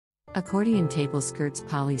Accordion table skirts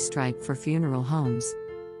poly stripe for funeral homes.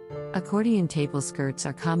 Accordion table skirts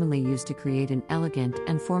are commonly used to create an elegant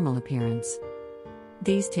and formal appearance.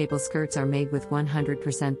 These table skirts are made with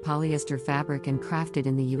 100% polyester fabric and crafted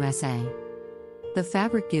in the USA. The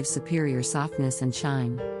fabric gives superior softness and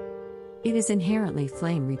shine. It is inherently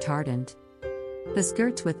flame retardant. The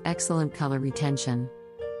skirts with excellent color retention.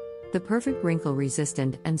 The perfect wrinkle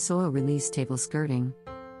resistant and soil release table skirting.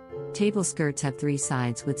 Table skirts have 3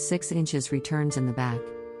 sides with 6 inches returns in the back.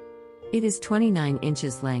 It is 29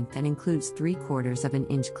 inches length and includes 3/4 of an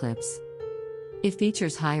inch clips. It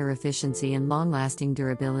features higher efficiency and long-lasting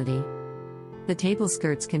durability. The table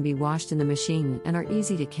skirts can be washed in the machine and are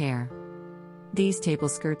easy to care. These table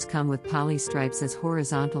skirts come with poly stripes as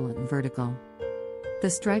horizontal and vertical. The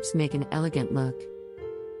stripes make an elegant look.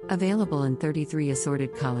 Available in 33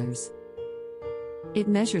 assorted colors. It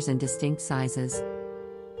measures in distinct sizes.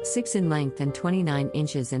 6 in length and 29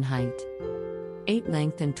 inches in height. 8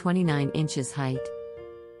 length and 29 inches height.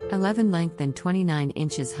 11 length and 29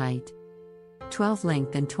 inches height. 12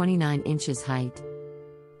 length and 29 inches height.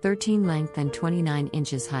 13 length and 29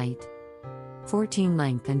 inches height. 14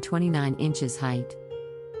 length and 29 inches height.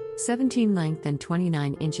 17 length and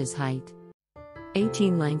 29 inches height.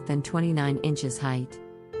 18 length and 29 inches height.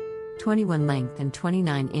 21 length and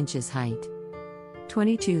 29 inches height.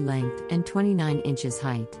 22 length and 29 inches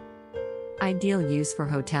height. Ideal use for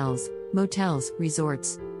hotels, motels,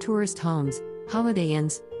 resorts, tourist homes, holiday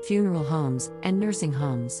inns, funeral homes, and nursing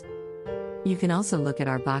homes. You can also look at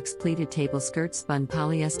our box pleated table skirt spun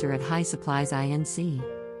polyester at High Supplies Inc.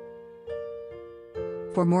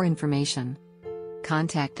 For more information,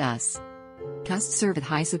 contact us.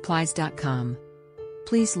 custserve@highsupplies.com.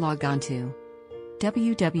 Please log on to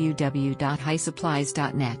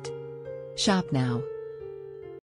www.highsupplies.net. Shop now.